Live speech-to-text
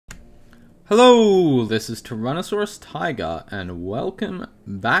Hello, this is Tyrannosaurus Tiger, and welcome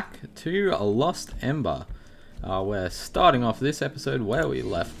back to Lost Ember. We're starting off this episode where we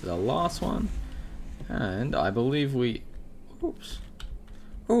left the last one, and I believe we... Oops.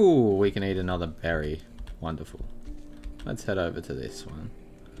 Ooh, we can eat another berry. Wonderful. Let's head over to this one.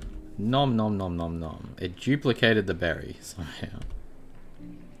 Nom nom nom nom nom. It duplicated the berry somehow.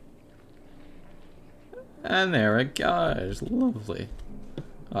 And there it goes. Lovely.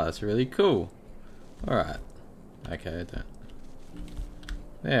 Oh, that's really cool. Alright. Okay, don't.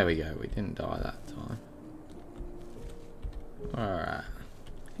 There we go. We didn't die that time. Alright.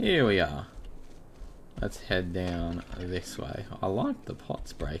 Here we are. Let's head down this way. I like the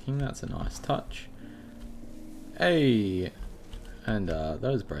pots breaking. That's a nice touch. Hey! And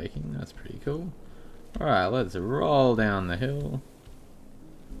those breaking. That's pretty cool. Alright, let's roll down the hill.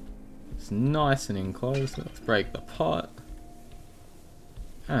 It's nice and enclosed. Let's break the pot.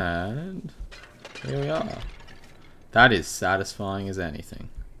 And here we are. That is satisfying as anything.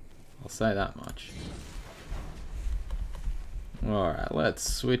 I'll say that much. Alright, let's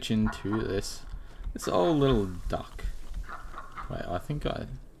switch into this old little duck. Wait, I think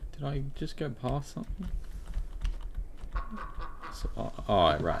did I just go past something? So,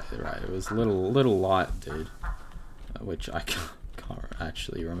 oh, right. It was little light dude, which I can't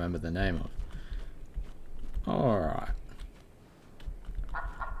actually remember the name of. Alright.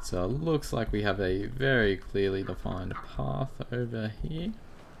 So it looks like we have a very clearly defined path over here.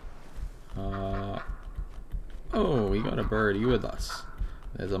 Oh, we got a birdie with us.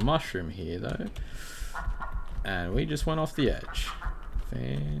 There's a mushroom here though. And we just went off the edge.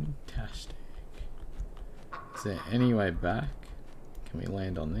 Fantastic. Is there any way back? Can we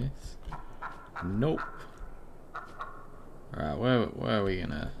land on this? Nope. Alright, where are we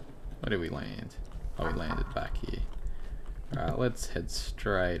gonna... Where did we land? Oh, we landed back here. Alright, let's head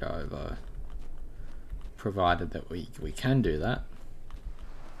straight over. Provided that we can do that.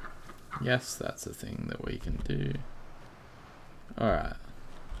 Yes, that's a thing that we can do. Alright.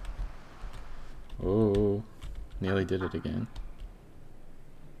 Oh, nearly did it again.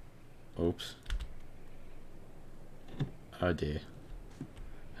 Oops. Oh dear.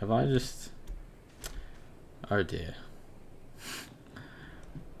 Have I just... Oh dear.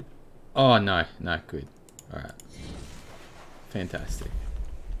 Oh no, good. Alright. Fantastic.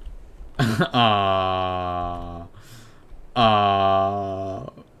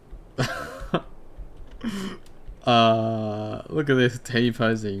 Look at this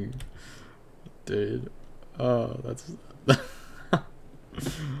T-posing, dude. Oh, that's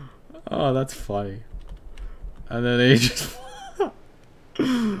oh, that's funny. And then he just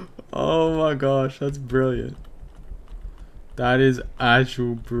oh my gosh, that's brilliant. That is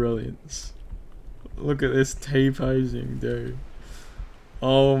actual brilliance. Look at this T-posing, dude.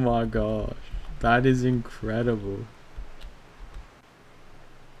 Oh my gosh. That is incredible.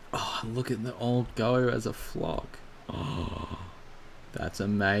 Oh, look at them all go as a flock. Oh, that's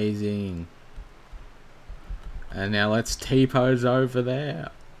amazing. And now let's T-pose over there.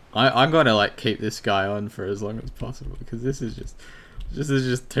 I gotta like keep this guy on for as long as possible because this is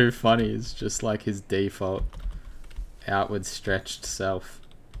just too funny. It's just like his default outward stretched self.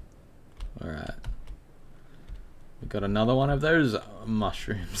 Alright. We got another one of those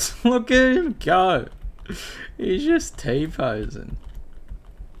mushrooms. Look at him go. He's just T-posing.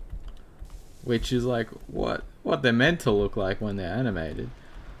 Which is like what they're meant to look like when they're animated.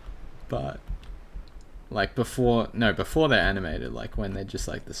 But like before they're animated, like when they're just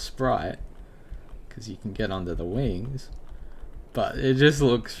like the sprite, because you can get under the wings. But it just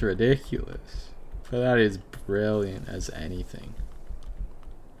looks ridiculous. But that is brilliant as anything.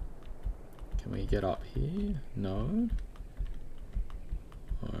 Can we get up here? No.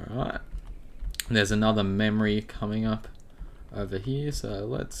 Alright. There's another memory coming up over here, so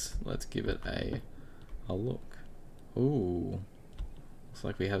let's give it a look. Ooh. Looks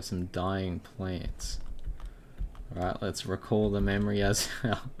like we have some dying plants. Alright, let's recall the memory as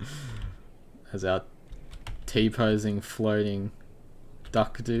our T-posing floating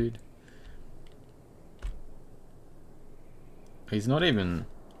duck dude.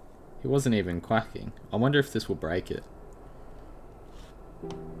 He wasn't even quacking. I wonder if this will break it.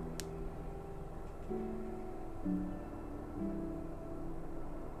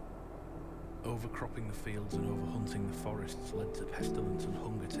 Overcropping the fields and overhunting the forests led to pestilence and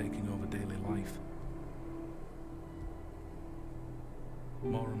hunger taking over daily life.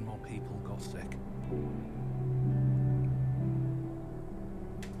 More and more people got sick.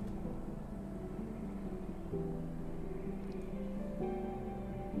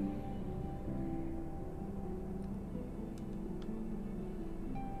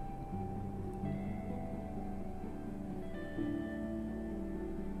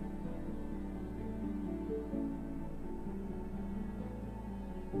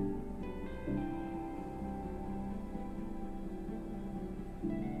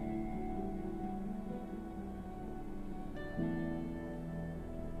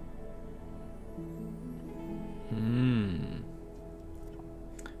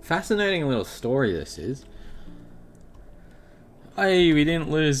 Fascinating little story this is. Hey, we didn't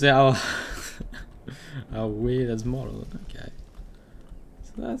lose our our weird as model. Okay,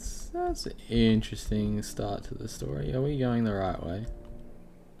 so that's an interesting start to the story. Are we going the right way?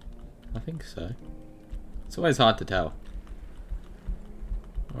 I think so. It's always hard to tell.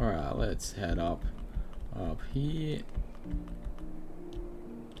 All right, let's head up here.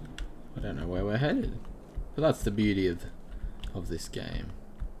 I don't know where we're headed, but that's the beauty of this game.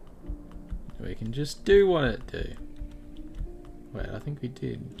 We can just do what it do. Wait, I think we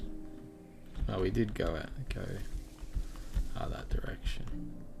did. Oh, we did go that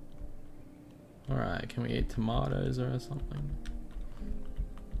direction. Alright, can we eat tomatoes or something?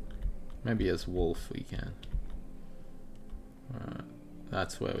 Maybe as wolf we can. Alright,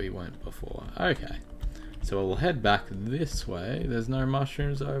 that's where we went before. Okay, so we'll head back this way. There's no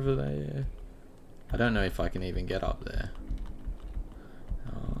mushrooms over there. I don't know if I can even get up there.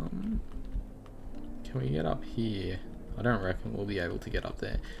 Can we get up here? I don't reckon we'll be able to get up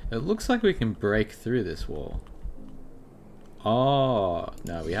there. It looks like we can break through this wall. Oh,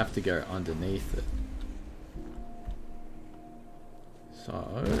 no, we have to go underneath it.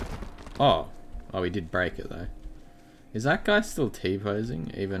 So, oh, we did break it though. Is that guy still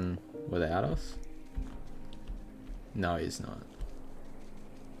T-posing even without us? No, he's not.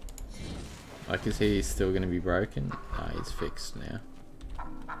 Like, is he still going to be broken? No, he's fixed now.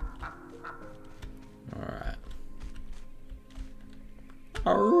 Alright.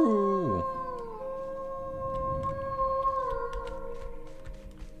 Oh.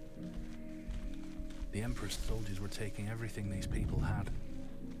 The Emperor's soldiers were taking everything these people had.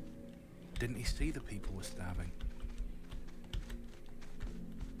 Didn't he see the people were starving?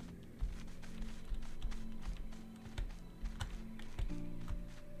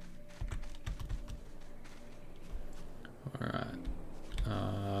 Alright.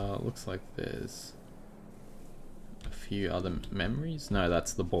 Looks like there's a few other memories. No,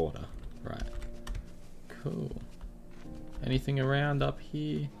 that's the border. Right. Cool. Anything around up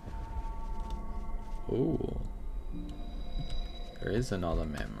here? Ooh. There is another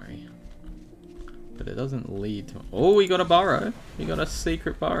memory. But it doesn't lead to... Oh, we got a burrow. We got a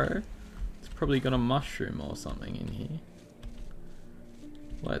secret burrow. It's probably got a mushroom or something in here.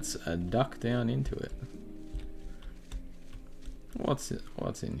 Let's duck down into it. What's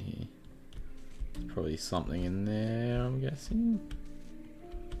in here? There's probably something in there, I'm guessing.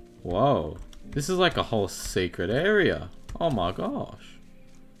 Whoa. This is like a whole secret area. Oh my gosh.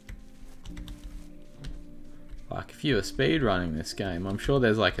 Like, if you were speedrunning this game, I'm sure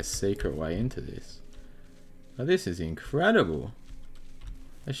there's like a secret way into this. Now, this is incredible.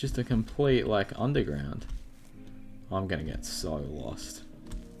 It's just a complete, like, underground. I'm gonna get so lost.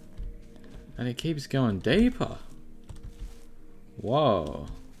 And it keeps going deeper. Whoa.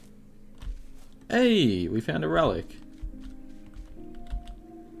 Hey, we found a relic.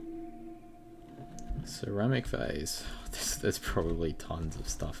 Ceramic vase. There's probably tons of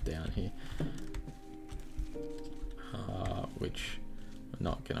stuff down here. Which I'm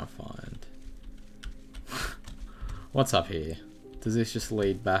not gonna find. What's up here? Does this just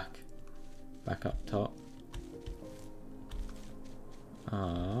lead back up top?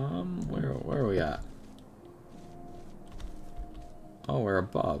 Where are we at? Oh, we're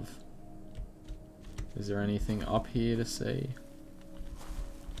above. Is there anything up here to see?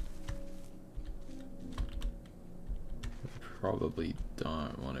 Probably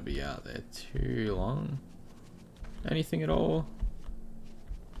don't want to be out there too long. Anything at all?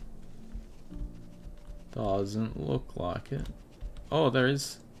 Doesn't look like it. Oh, there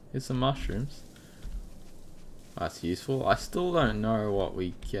is some mushrooms. That's useful. I still don't know what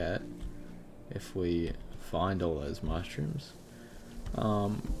we get if we find all those mushrooms.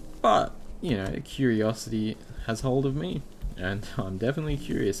 But you know, curiosity has hold of me, and I'm definitely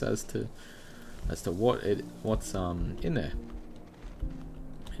curious as to what's in there.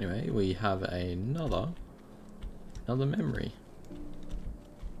 Anyway, we have another memory.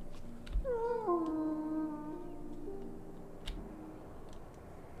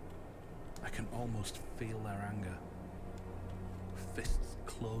 I can almost feel their anger. Fists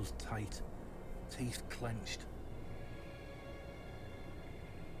closed tight, teeth clenched.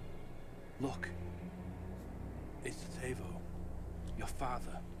 Look, it's Tavo, your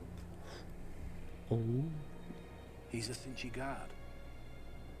father. Oh. He's a Sinchi guard.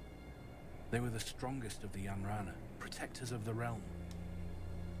 They were the strongest of the Yanrana, protectors of the realm.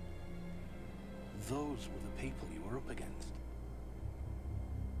 Those were the people you were up against.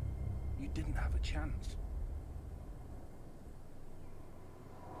 You didn't have a chance.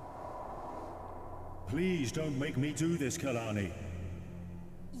 Please don't make me do this, Kalani.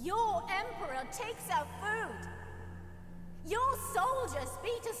 Your Emperor takes our food. Your soldiers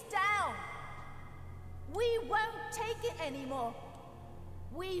beat us down. We won't take it anymore.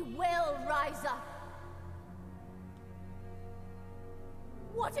 We will rise up.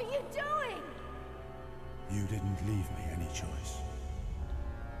 What are you doing? You didn't leave me any choice.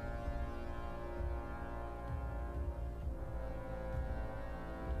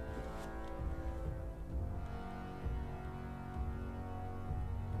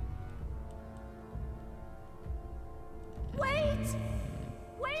 Wait!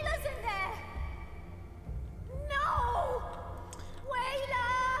 Wayla's in there! No! Wayla!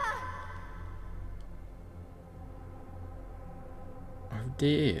 Oh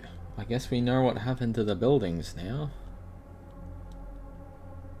dear. I guess we know what happened to the buildings now.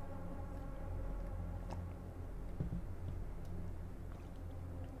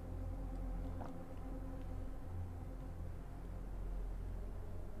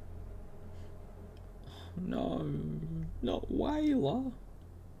 No, not Wayla.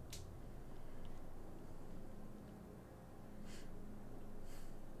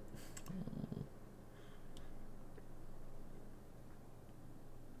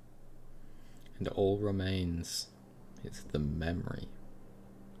 And all remains is the memory.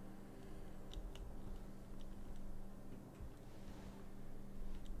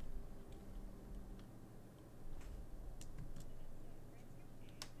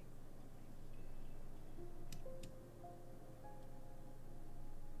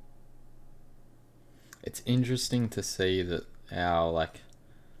 It's interesting to see that our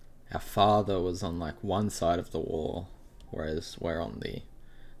father was on like one side of the wall, whereas we're on the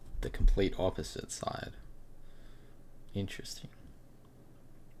complete opposite side. Interesting.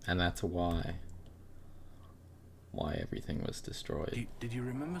 And that's why everything was destroyed. Did you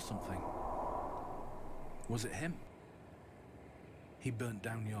remember something? Was it him? He burnt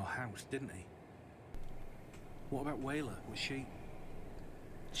down your house, didn't he? What about Wayla? Was she?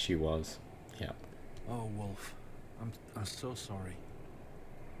 She was. Yeah. Oh, Wolf. I'm so sorry.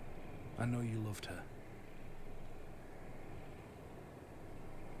 I know you loved her.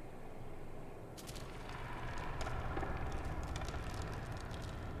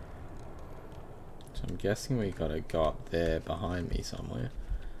 So I'm guessing we gotta go up there behind me somewhere.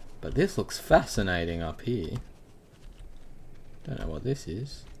 But this looks fascinating up here. Don't know what this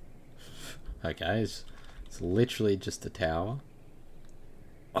is. Okay, it's literally just a tower.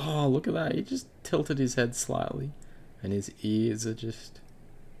 Oh, look at that. He just tilted his head slightly. And his ears are just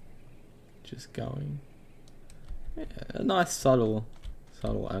going. Yeah, a nice subtle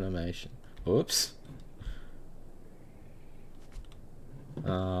animation. Whoops.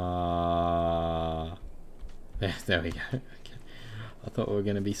 There we go. Okay. I thought we were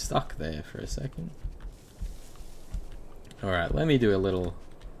going to be stuck there for a second. Alright, let me do a little...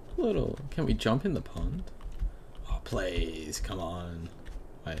 Can we jump in the pond? Oh, please, come on.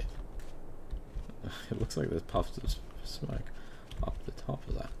 Wait. It looks like there's puffs of smoke up the top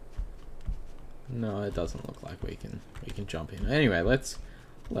of that. No, it doesn't look like we can jump in. Anyway, let's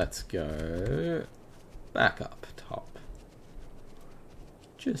go back up top.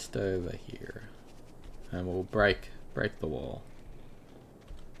 Just over here. And we'll break the wall.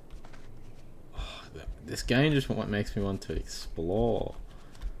 Oh, this game just makes me want to explore.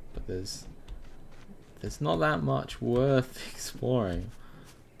 But there's not that much worth exploring,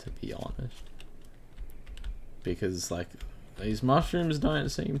 to be honest. Because, like, these mushrooms don't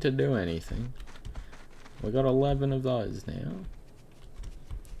seem to do anything. We got 11 of those now.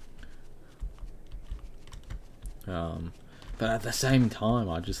 But at the same time,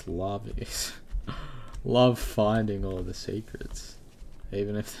 I just love it. Love finding all the secrets,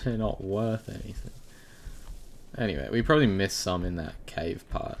 even if they're not worth anything. Anyway, we probably missed some in that cave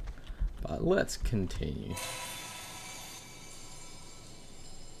part, but let's continue.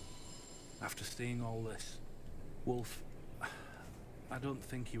 After seeing all this, Wolf, I don't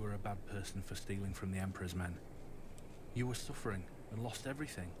think you were a bad person for stealing from the Emperor's men. You were suffering and lost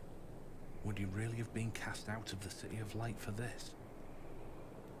everything. Would you really have been cast out of the City of Light for this?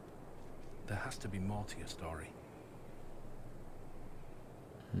 There has to be more to your story.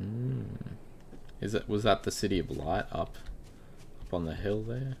 Was that the City of Light up on the hill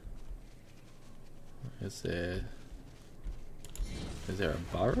there? Is there a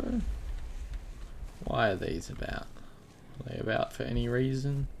burrow? Why are these about? Are they about for any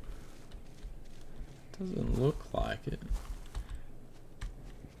reason? Doesn't look like it.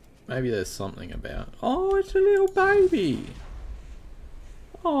 Maybe there's something about. Oh, it's a little baby.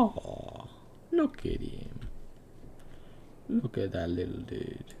 Oh, look at him. Look at that little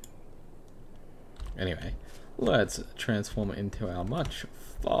dude. Anyway, let's transform it into our much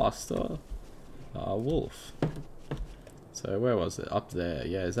faster. Wolf. So where was it? Up there.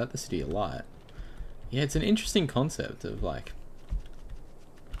 Yeah, is that the City of Light? Yeah, it's an interesting concept of like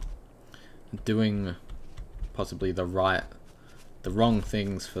doing possibly the wrong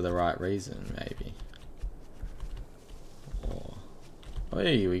things for the right reason, maybe. Or,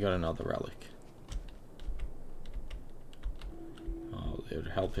 hey, we got another relic. Oh, it would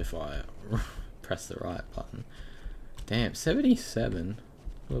help if I press the right button. Damn, 77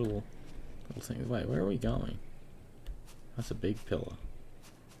 little thing. Wait, where are we going? That's a big pillar.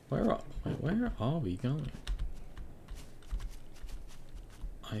 Where are we going?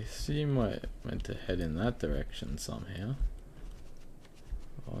 I assume we're meant to head in that direction somehow.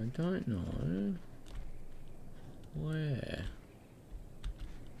 I don't know where.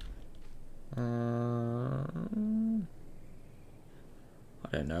 I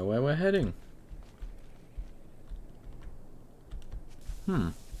don't know where we're heading.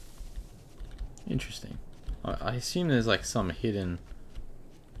 Interesting. I assume there's like some hidden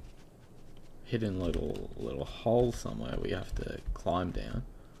little hole somewhere we have to climb down.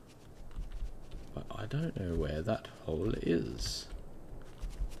 But I don't know where that hole is.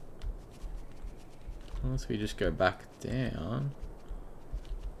 Unless we just go back down.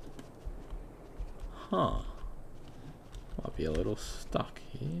 Huh. Might be a little stuck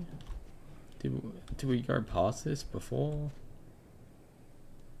here. Did we go past this before?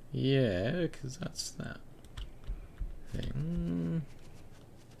 Yeah, because that's that thing.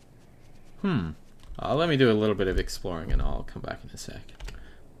 Let me do a little bit of exploring and I'll come back in a sec.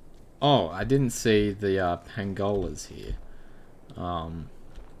 Oh, I didn't see the pangolas here.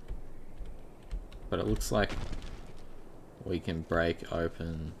 But it looks like we can break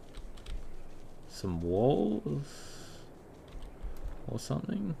open some walls or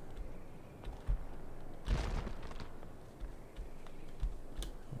something.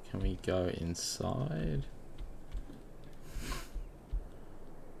 Can we go inside?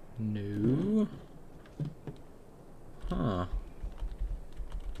 No. Huh.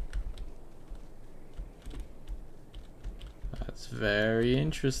 That's very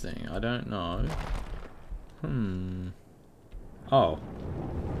interesting. I don't know. Oh.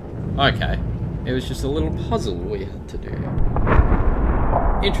 Okay. It was just a little puzzle we had to do.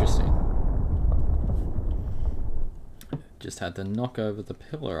 Interesting. Just had to knock over the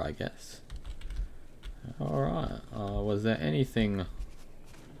pillar, I guess. Alright. Was there anything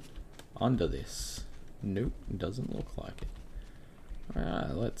under this? Nope, doesn't look like it.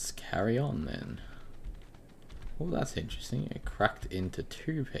 Alright, let's carry on then. Oh, that's interesting. It cracked into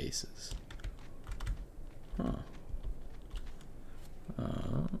 2 pieces. Huh.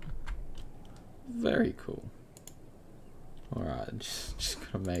 Very cool. Alright, just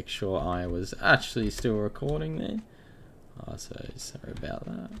gotta make sure I was actually still recording there. So sorry about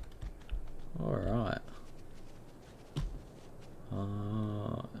that. Alright.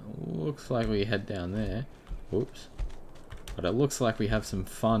 Looks like we head down there. Whoops. But it looks like we have some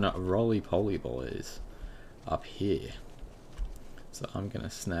fun roly-poly boys up here. So I'm gonna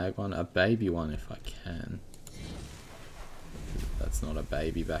snag one, a baby one if I can. That's not a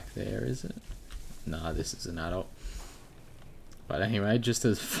baby back there, is it? Nah, this is an adult. But anyway, just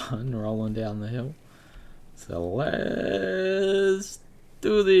as fun rolling down the hill. So let's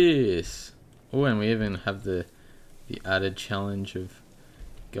do this. Oh, and we even have the added challenge of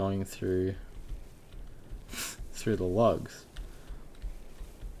going through the logs.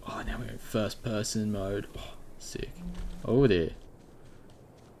 Oh, now we're in first person mode. Oh, sick. Oh dear.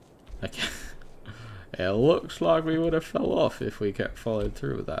 Okay. It looks like we would have fell off if we kept followed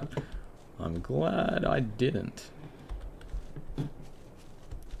through with that. I'm glad I didn't.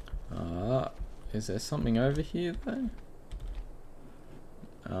 Is there something over here though?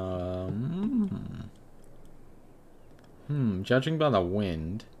 Judging by the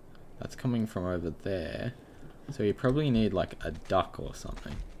wind that's coming from over there, so you probably need like a duck or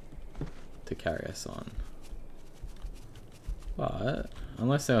something to carry us on. But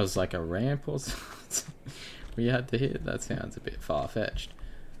unless there was like a ramp or something we had to hit, that sounds a bit far-fetched.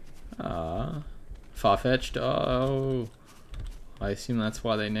 Far-fetched? Oh, I assume that's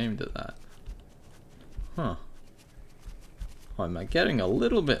why they named it that. Huh. Oh, am I getting a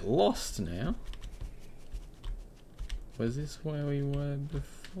little bit lost now? Was this where we were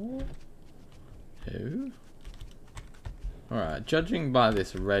before? Who? Alright, judging by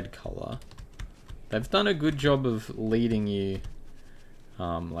this red colour, they've done a good job of leading you,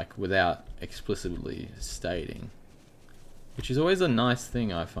 like, without explicitly stating. Which is always a nice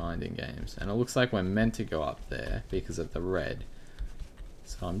thing I find in games. And it looks like we're meant to go up there because of the red.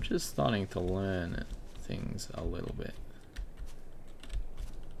 So I'm just starting to learn things a little bit.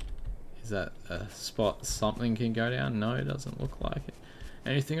 Is that a spot something can go down? No, it doesn't look like it.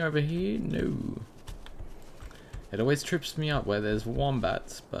 Anything over here? No. It always trips me up where there's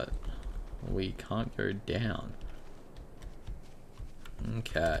wombats, but we can't go down.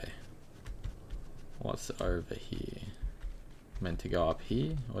 Okay. What's over here? Meant to go up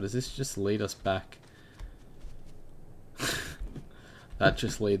here? Or does this just lead us back? That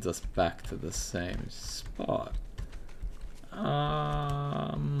just leads us back to the same spot.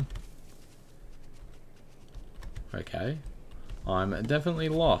 Okay. I'm definitely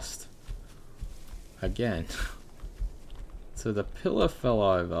lost. Again. So the pillar fell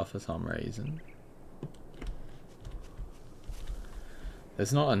over for some reason.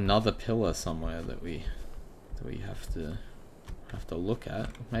 There's not another pillar somewhere that we have to look at.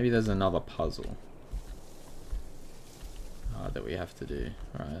 Maybe there's another puzzle that we have to do.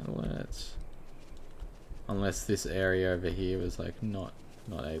 Alright, let's... Unless this area over here was like not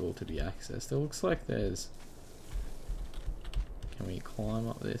able to be accessed. It looks like there's... Can we climb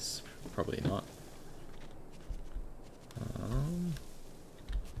up this? Probably not.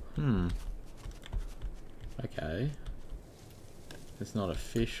 Okay. There's not a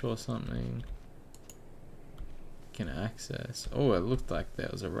fish or something. Can access. Oh, it looked like there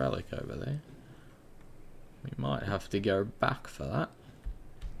was a relic over there. We might have to go back for that.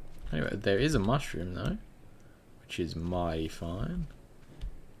 Anyway, there is a mushroom though, which is mighty fine.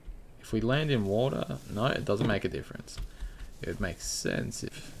 If we land in water, no, it doesn't make a difference. It would make sense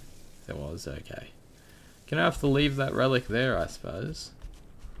if there was. Okay. Gonna have to leave that relic there, I suppose.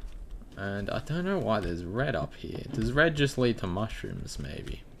 And I don't know why there's red up here. Does red just lead to mushrooms,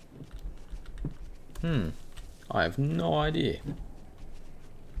 maybe? I have no idea.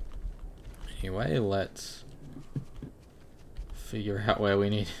 Anyway, let's figure out where we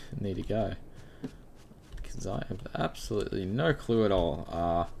need to go. Because I have absolutely no clue at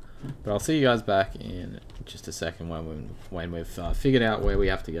all. But I'll see you guys back in just a second when we've figured out where we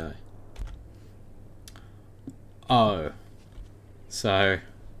have to go. Oh, so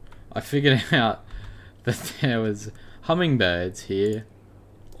I figured out that there was hummingbirds here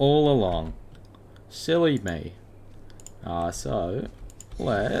all along. Silly me. So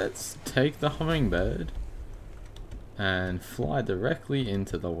let's take the hummingbird and fly directly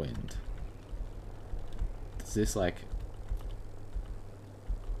into the wind. Does this like...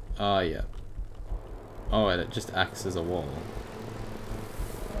 Oh yeah. Oh, and it just acts as a wall.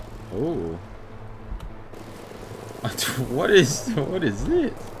 Ooh. What is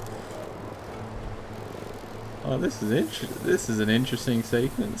this? Oh, this is an interesting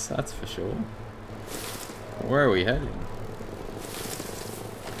sequence, that's for sure. Where are we heading?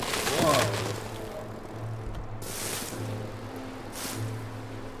 Whoa.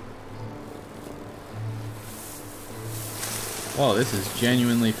 Whoa, this is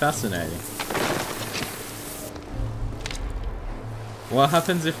genuinely fascinating. What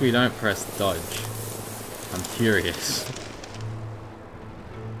happens if we don't press dodge? I'm curious.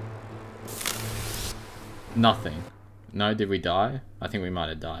 Nothing. No, did we die? I think we might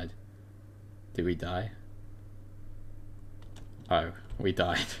have died. Did we die? Oh, we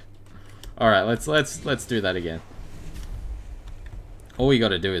died. Alright, let's do that again. All we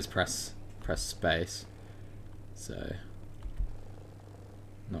gotta do is press space. So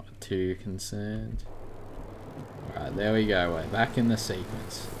not too concerned. Alright, there we go, we're back in the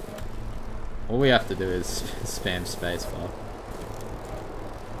sequence. All we have to do is spam spacebar.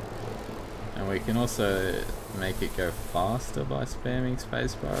 And we can also make it go faster by spamming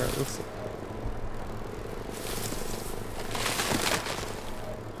spacebar, it looks like.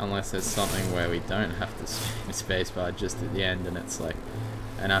 Unless there's something where we don't have to spam spacebar just at the end and it's like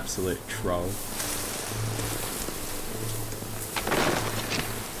an absolute troll.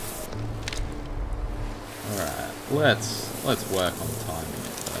 Alright, let's work on timing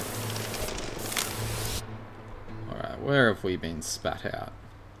it though. Alright, where have we been spat out?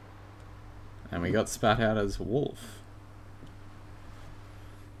 And we got spat out as wolf.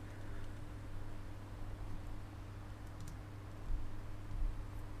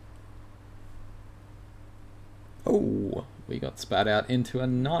 Oh, we got spat out into a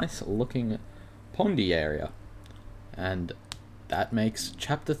nice looking pondy area. And that makes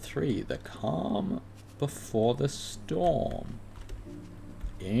chapter 3, the calm before the storm.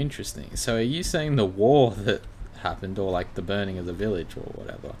 Interesting. So are you saying the war that happened, or like the burning of the village or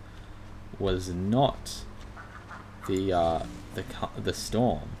whatever, was not the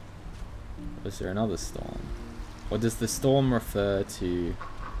storm? Was there another storm? Or does the storm refer to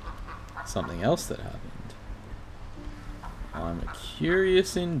something else that happened? I'm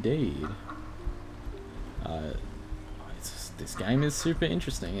curious indeed. this game is super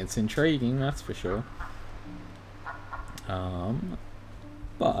interesting. It's intriguing, that's for sure.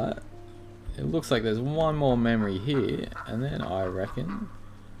 But it looks like there's one more memory here, and then I reckon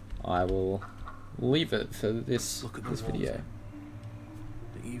I will leave it for this video.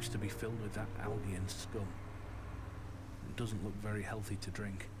 It used to be filled with that algae and scum. It doesn't look very healthy to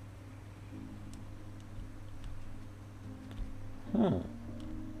drink. Huh.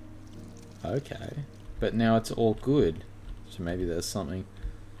 Okay. But now it's all good. So maybe there's something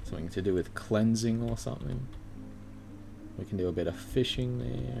to do with cleansing or something. We can do a bit of fishing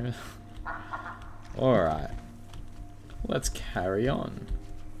there. Alright. Let's carry on.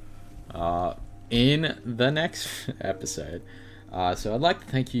 In the next episode. So I'd like to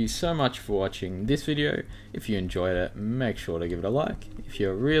thank you so much for watching this video. If you enjoyed it, make sure to give it a like. If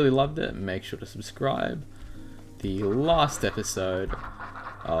you really loved it, make sure to subscribe. The last episode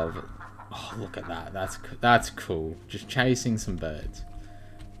of... Oh, look at that. That's cool. Just chasing some birds.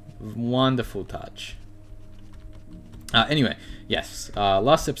 Wonderful touch. Anyway, yes.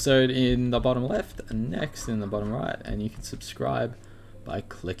 Last episode in the bottom left, next in the bottom right, and you can subscribe by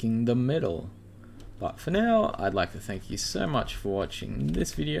clicking the middle. But for now, I'd like to thank you so much for watching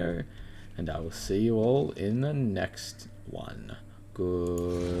this video, and I will see you all in the next one.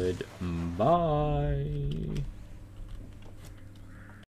 Goodbye.